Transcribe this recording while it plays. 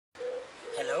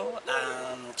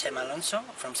Chema Alonso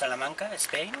from Salamanca,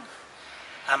 Spain.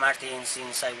 I'm artist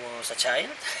since I was a child.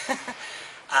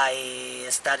 I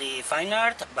study fine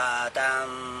art, but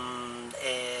I'm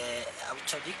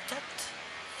autodidact,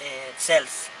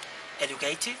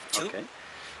 self-educated too, Okay.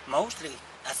 mostly,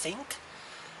 I think.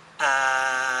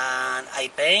 And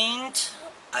I paint,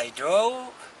 I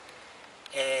draw,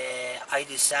 I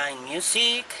design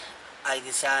music, I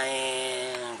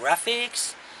design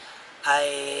graphics.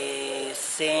 I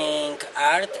think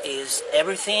art is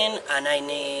everything, and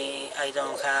I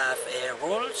don't have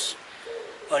rules,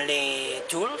 only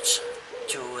tools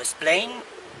to explain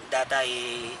that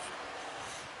I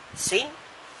see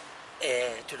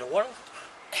to the world.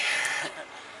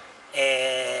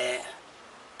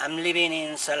 I'm living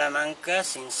in Salamanca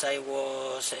since I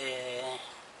was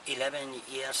 11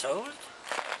 years old.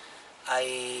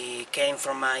 I came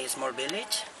from my small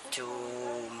village to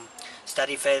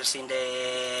study first in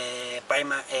the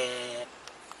primary,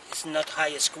 it's not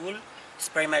high school, it's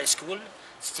primary school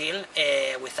still,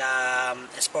 with a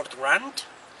sport grant,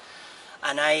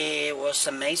 and I was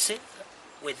amazed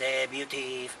with the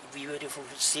beautiful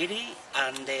city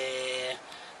and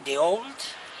the old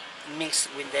mixed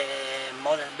with the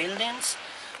modern buildings,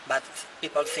 but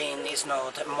people think it's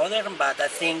not modern, but I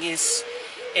think it's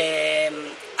a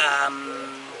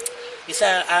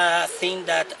thing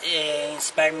that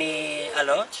inspired me a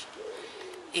lot.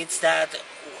 It's that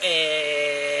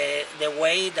the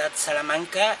way that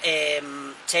Salamanca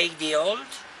take the old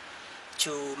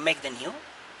to make the new,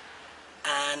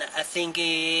 and I think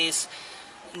it's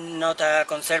not a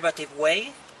conservative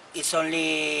way. It's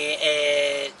only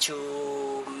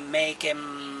to make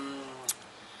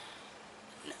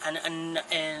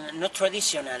not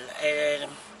traditional.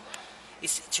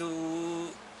 It's to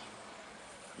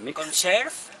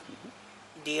conserve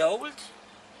the old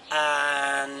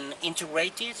and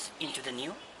integrate it into the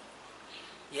new.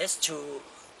 Yes, to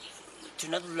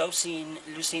not losing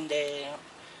the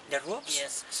roots.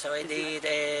 Yes, so I did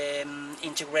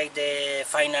integrate the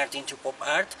fine art into pop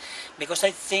art, because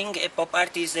I think pop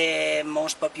art is the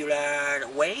most popular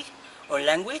way or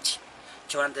language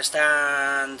to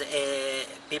understand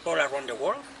people around the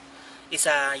world. It's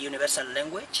a universal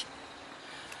language.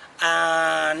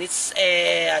 And it's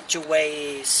two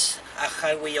ways, a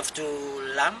highway of two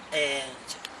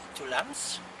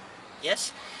lamps.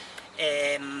 Yes.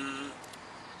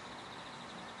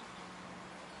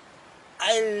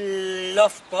 I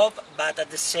love pop, but at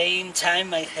the same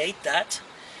time I hate that,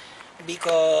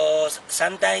 because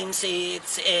sometimes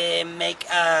it's make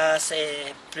us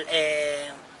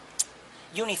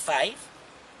unify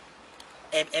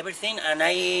everything, and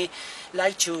I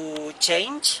like to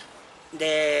change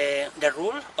the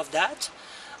rule of that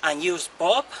and use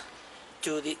pop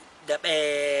to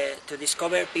to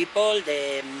discover people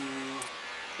the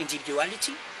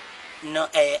individuality,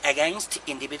 not against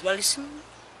individualism.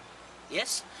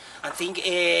 Yes, I think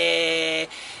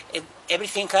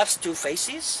everything has two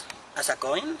faces as a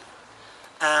coin,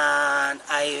 and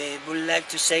I would like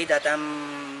to say that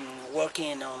I'm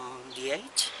working on the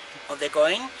edge of the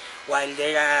coin while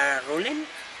they are ruling,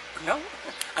 no,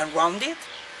 and rounded.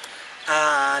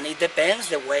 And it depends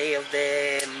the way of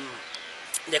the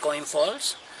coin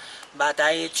falls, but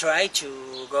I try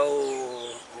to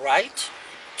go right,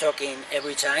 talking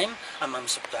every time, and I'm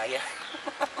so tired.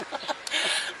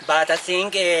 But I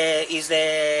think is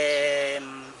the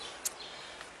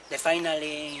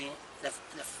finally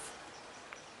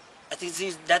I think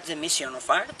that's the mission of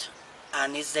art,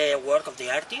 and it's the work of the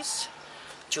artist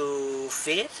to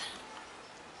feed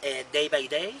day by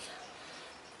day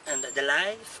and the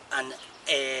life, and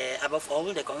above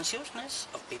all the consciousness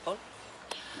of people,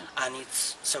 and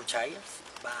it's so tired.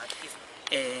 But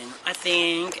I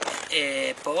think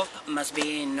pop must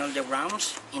be in all the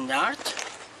realms in the art,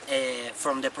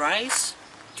 from the price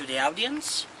to the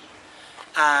audience,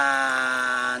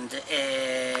 and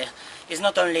it's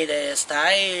not only the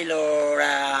style or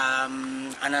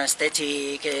an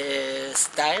aesthetic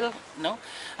style. No,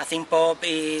 I think pop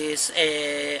is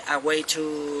a way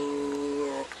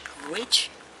to reach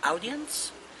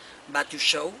audience, but to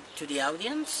show to the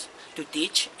audience, to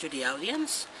teach to the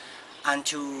audience, and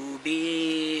to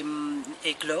be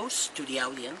close to the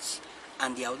audience,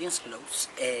 and the audience close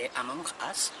among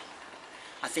us.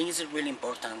 I think it's really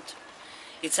important.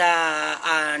 It's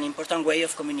an important way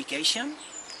of communication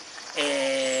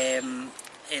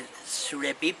through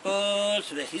the people,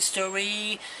 through the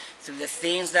history, through the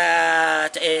things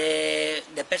that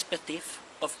the perspective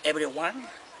of everyone.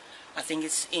 I think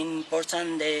it's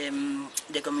important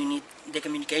the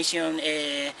communication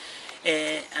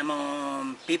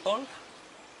among people,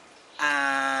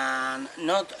 and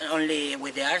not only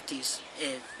with the artists.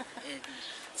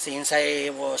 Since I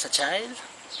was a child,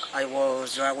 I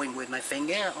was drawing with my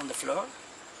finger on the floor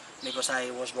because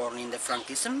I was born in the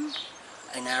Frankism,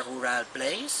 in a rural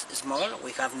place, small.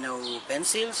 We have no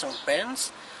pencils or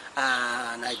pens,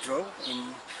 and I drew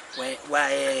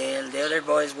while the other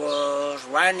boys was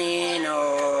running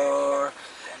or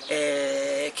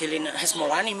killing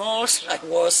small animals. I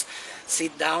was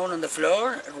sit down on the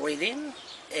floor reading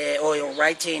or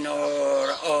writing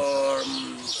or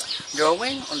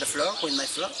drawing on the floor with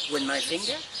my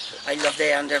finger. I love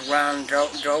the underground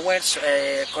drawers,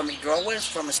 comic drawers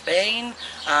from Spain,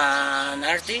 and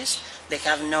artists. They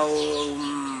have no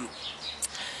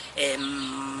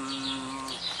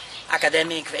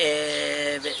academic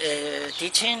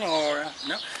teaching or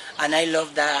no. And I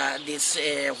love this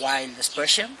wild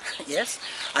expression, yes,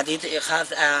 and it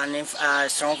has a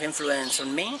strong influence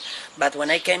on me. But when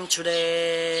I came to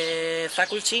the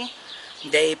faculty,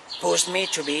 they pushed me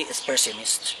to be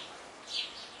expressionist,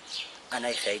 and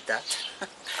I hate that.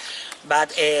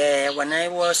 But when I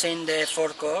was in the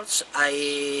fourth course,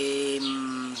 I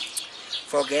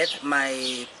forget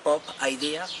my pop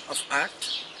idea of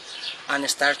art and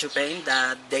start to paint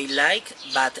that they like,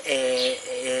 but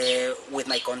with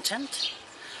my content,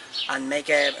 and make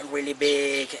a really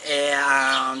big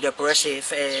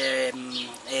depressive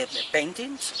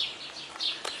paintings.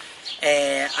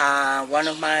 One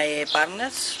of my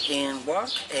partners in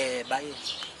work buy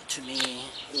to me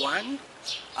one,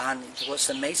 and it was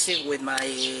amazing with my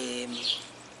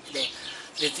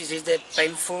this is the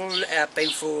painful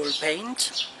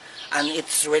paint, and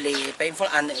it's really painful,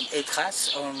 and it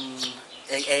has on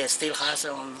still has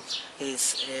on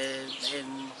his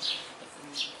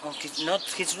not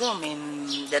his room,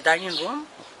 in the dining room,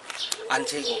 and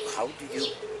he go, how do you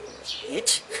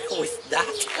eat with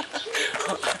that?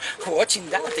 Watching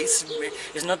that is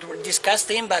not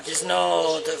disgusting, but it's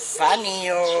not funny,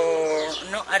 or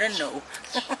no, I don't know.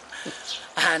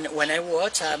 And when I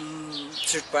watch, I'm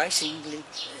surprisingly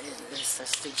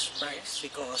still surprised,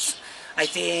 because I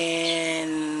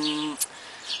think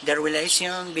the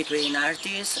relation between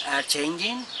artists are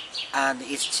changing, and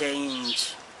it's changing.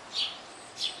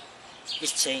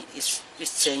 It's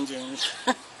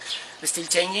still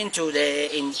changing to the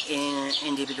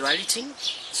individuality,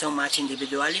 so much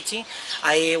individuality.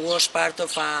 I was part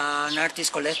of an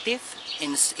artist collective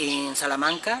in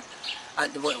Salamanca.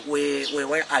 We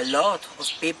were a lot of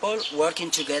people working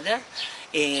together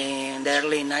in the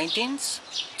early 19th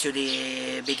to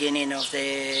the beginning of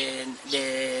the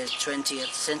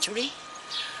 20th century.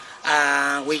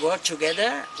 We worked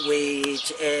together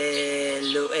with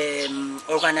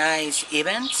organized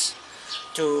events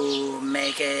to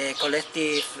make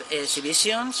collective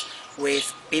exhibitions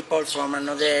with people from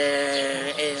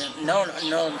another, not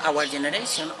our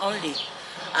generation only,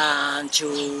 and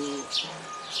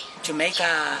to make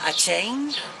a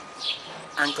chain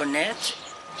and connect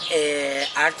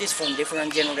artists from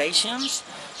different generations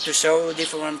to show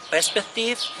different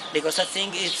perspectives, because I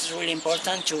think it's really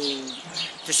important to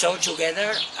show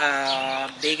together a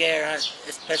bigger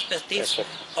perspective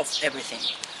of everything.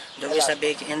 There is a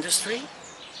big industry,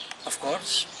 of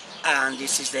course, and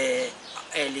this is the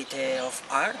elite of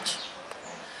art,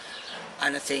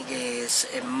 and I think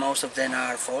most of them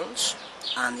are false,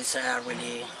 and it's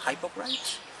really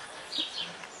hypocrite.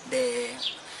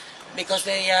 Because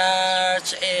they are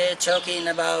talking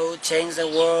about change the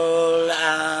world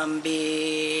and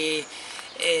be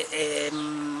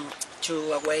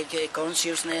to awake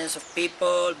consciousness of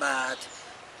people, but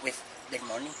with their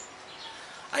money.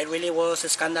 I really was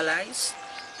scandalized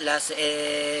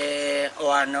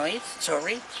or annoyed,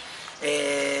 sorry.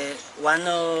 One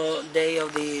day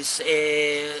of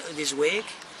this week,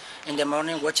 in the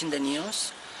morning, watching the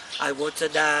news, I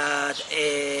watched that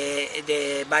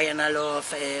the Biennale of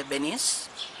Venice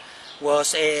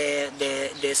was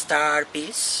the star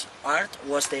piece art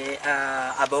was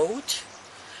a boat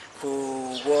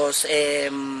who was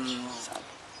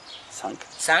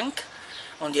sunk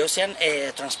on the ocean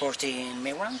transporting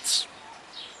migrants,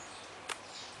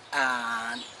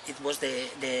 and it was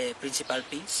the principal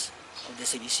piece of the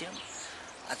exhibition.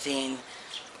 I think,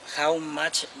 how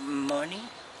much money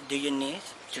do you need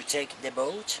to take the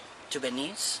boat to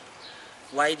Venice?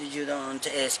 Why do you don't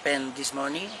spend this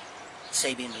money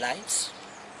saving lives?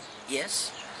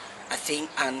 Yes, I think,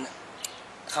 and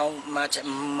how much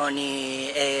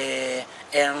money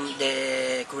earn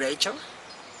the curator?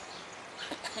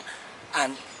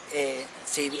 And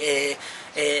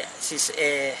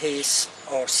his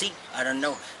or she, I don't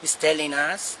know, is telling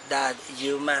us that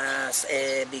you must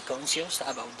be conscious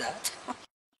about that.